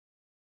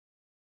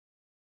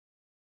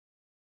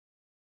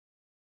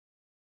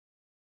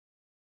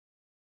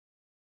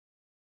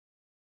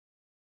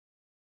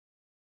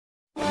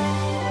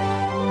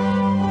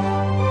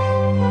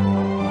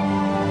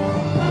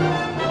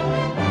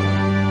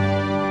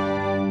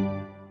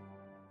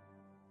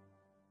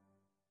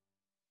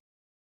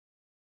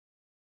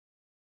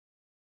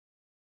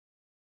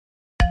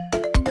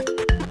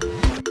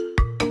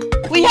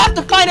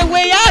have to find a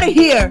way out of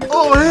here!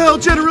 Oh, hail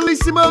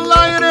Generalissima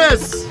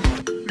Lioness!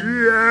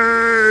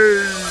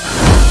 Yay!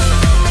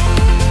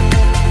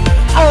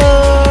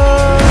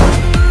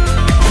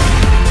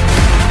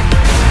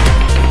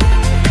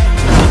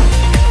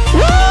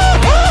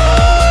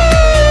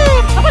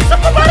 How about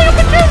some Mario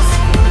pictures?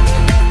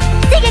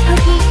 Take it,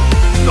 Cookie.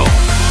 No.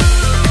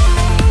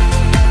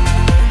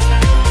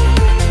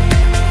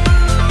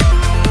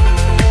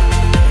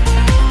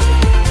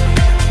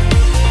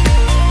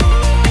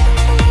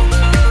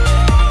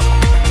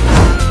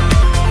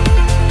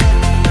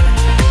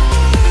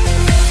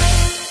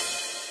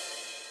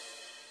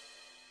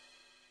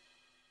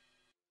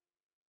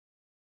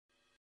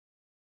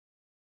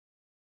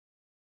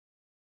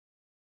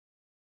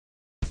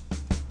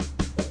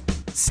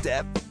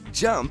 Step,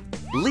 jump,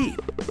 leap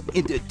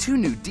into 2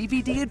 new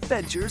DVD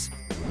adventures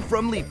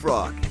from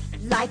Leapfrog.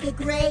 Like a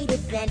great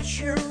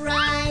adventure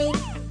ride,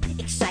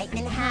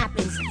 excitement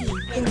happens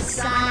deep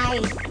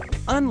inside.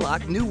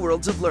 Unlock new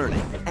worlds of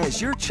learning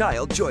as your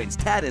child joins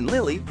Tad and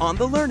Lily on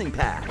the learning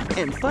path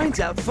and finds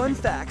out fun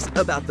facts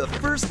about the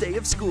first day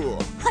of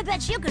school. I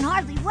bet you can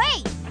hardly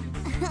wait.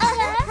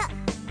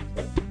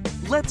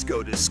 Let's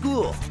go to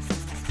school.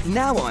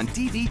 Now on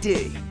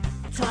DVD.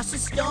 Toss a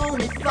stone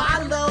and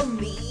follow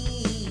me.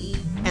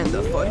 And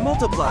the fun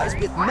multiplies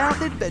with Math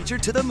Adventure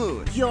to the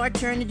Moon, Your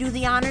turn to do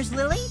the honors,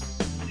 Lily.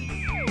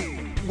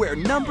 where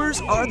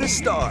numbers are the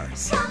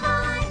stars. Come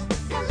on,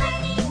 the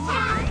learning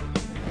path.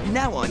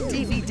 Now on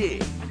DVD.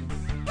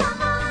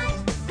 Come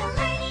on, the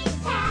learning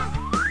path.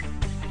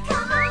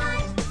 Come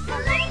on, the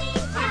learning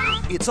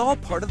path. It's all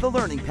part of the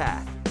learning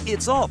path.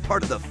 It's all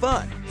part of the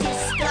fun.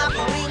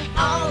 Discovering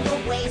all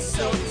the ways,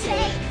 so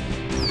take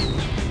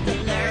the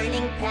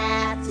learning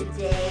path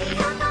today.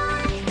 Come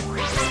on, the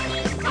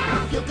learning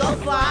path. You'll go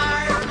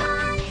far.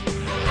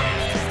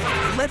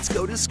 Let's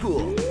go to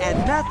school and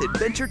Math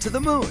Adventure to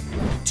the Moon.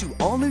 2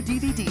 all-new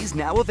DVDs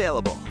now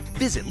available.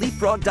 Visit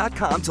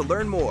leapfrog.com to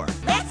learn more.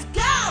 Let's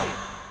go!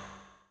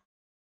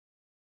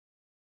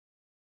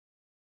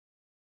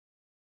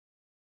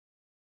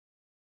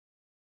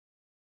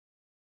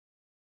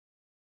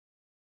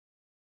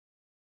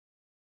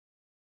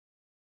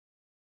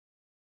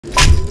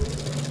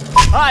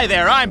 Hi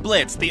there, I'm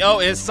Blitz. The O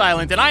is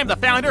silent, and I am the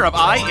founder of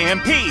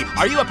IMP.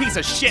 Are you a piece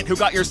of shit who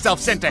got yourself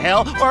sent to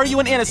hell, or are you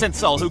an innocent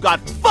soul who got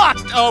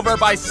fucked over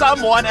by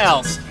someone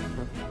else?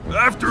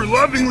 After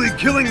lovingly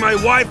killing my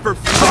wife for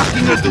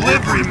fucking a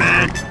delivery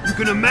man, you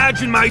can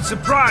imagine my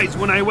surprise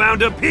when I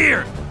wound up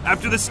here,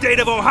 after the state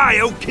of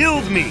Ohio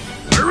killed me.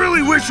 I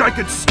really wish I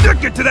could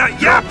stick it to that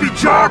yappy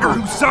jogger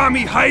who saw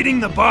me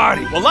hiding the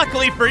body. Well,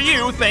 luckily for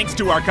you, thanks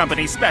to our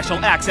company's special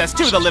access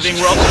to the living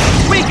world,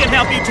 we can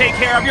help you take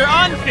care of your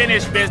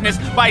unfinished business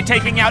by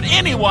taking out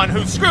anyone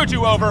who screwed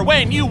you over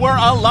when you were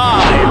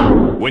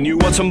alive. When you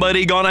want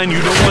somebody gone and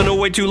you don't want to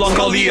wait too long,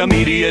 call the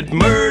immediate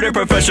murder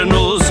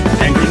professionals.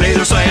 Hand grenade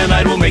or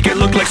cyanide will make it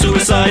look like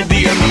suicide.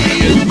 The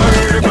immediate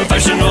murder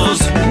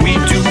professionals. We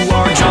do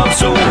our job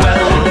so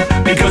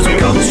well because we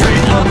come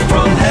straight up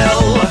from hell.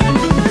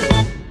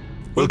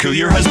 We'll kill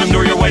your husband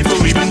or your wife,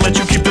 we'll even let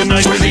you keep the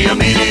knife. We're the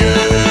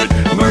immediate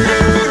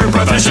murder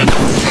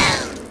professionals.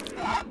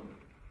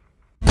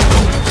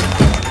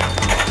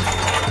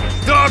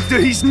 Doctor,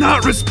 he's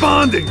not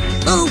responding.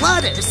 Oh,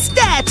 what a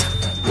stat!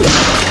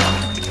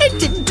 It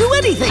didn't do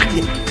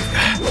anything!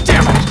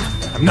 Damn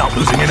it! I'm not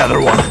losing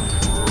another one.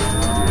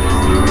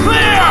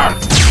 There!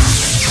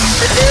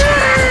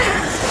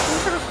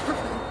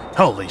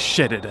 Holy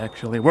shit, it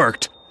actually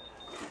worked.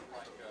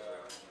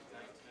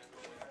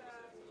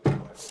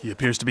 He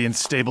appears to be in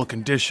stable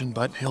condition,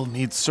 but he'll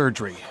need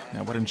surgery.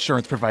 Now, what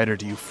insurance provider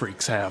do you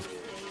freaks have?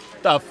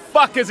 The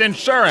fuck is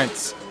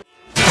insurance?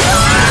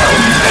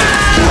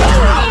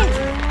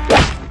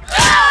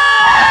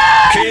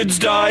 Kids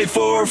die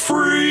for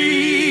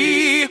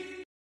free.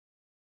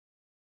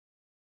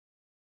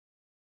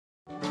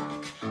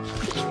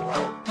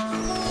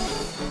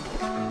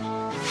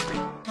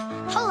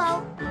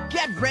 Hello.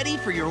 Get ready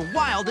for your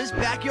wildest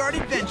backyard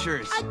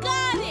adventures. I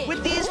got it!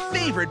 With these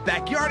favorite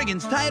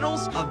Backyardigans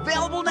titles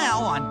available now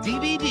on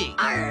DVD.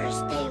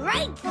 Stay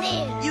right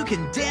there. You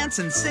can dance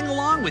and sing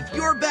along with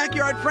your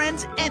backyard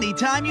friends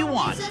anytime you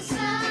want.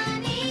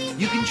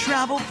 You can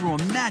travel through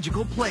a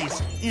magical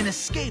place and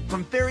escape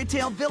from Fairy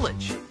Tale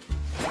Village.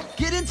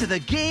 Get into the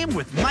game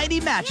with Mighty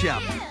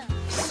Matchup.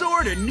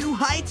 Soar to new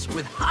heights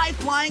with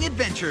high-flying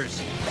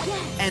adventures.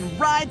 And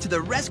ride to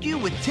the rescue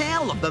with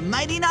Tale of the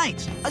Mighty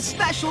Knights, a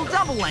special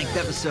double-length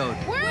episode.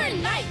 We're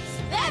knights,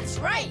 that's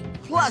right.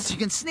 Plus, you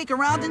can sneak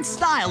around in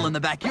style in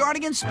the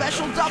Backyardigans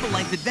special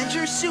double-length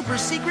adventure Super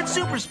Secret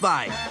Super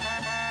Spy,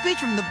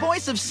 featuring the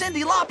voice of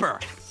Cyndi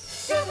Lauper.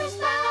 Super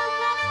Spy,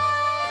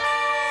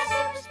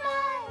 Super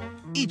Spy.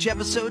 Each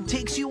episode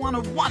takes you on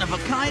a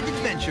one-of-a-kind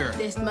adventure.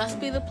 This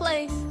must be the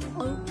place.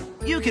 Oh.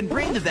 You can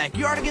bring the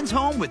Backyardigans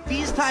home with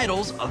these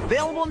titles,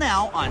 available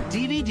now on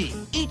DVD,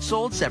 each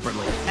sold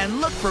separately. And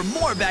look for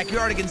more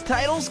Backyardigans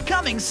titles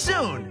coming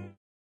soon!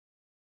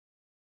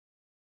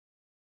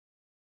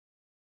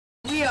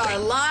 We are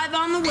live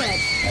on the web.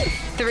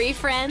 3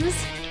 friends,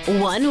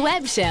 one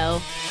web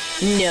show,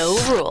 no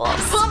rules.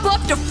 Pump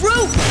up the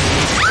fruit!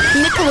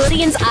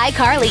 Nickelodeon's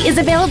iCarly is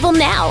available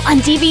now on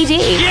DVD.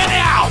 Get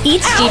out!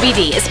 Each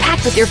DVD is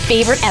packed with your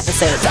favorite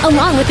episodes,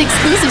 along with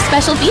exclusive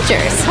special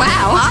features.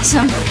 Wow,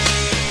 awesome.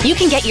 You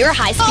can get your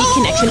high-speed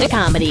connection to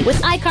comedy with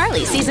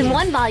iCarly Season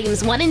 1,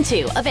 Volumes 1 and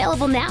 2,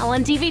 available now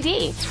on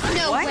DVD.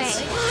 No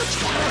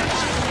way.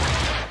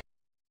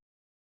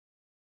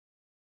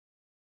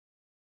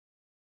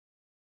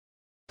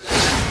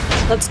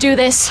 Let's do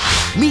this.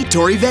 Meet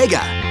Tori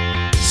Vega.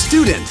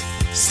 Student,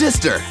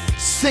 sister,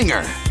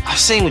 singer. I've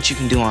seen what you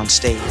can do on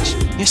stage.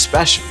 You're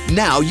special.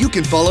 Now you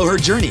can follow her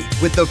journey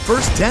with the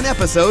first 10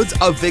 episodes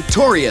of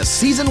Victorious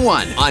Season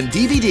 1 on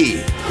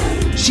DVD.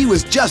 She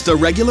was just a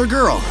regular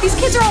girl. These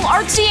kids are all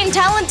artsy and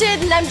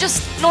talented, and I'm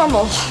just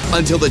normal.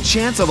 Until the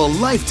chance of a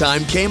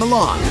lifetime came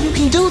along. You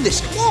can do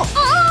this. Come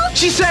on.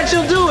 She said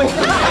she'll do it.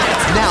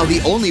 Now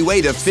the only way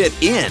to fit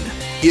in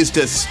is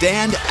to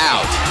stand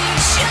out.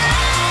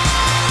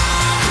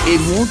 It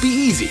won't be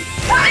easy,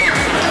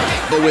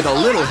 but with a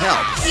little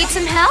help. Need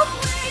some help?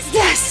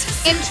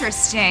 Yes.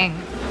 Interesting.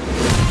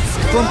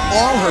 From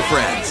all her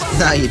friends,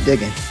 Now you're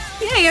digging.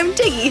 Hey, I'm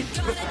Diggy.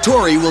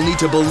 Tori will need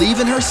to believe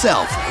in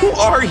herself Who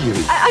are you?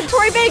 I'm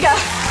Tori Vega.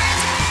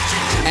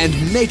 and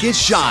make it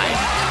shine.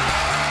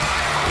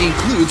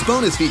 Includes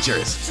bonus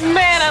features.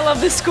 Man, I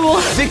love this school.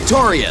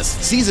 Victorious,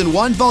 Season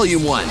 1,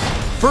 Volume 1.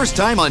 First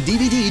time on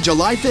DVD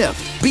July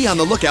 5th. Be on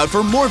the lookout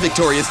for more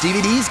Victorious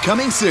DVDs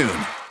coming soon.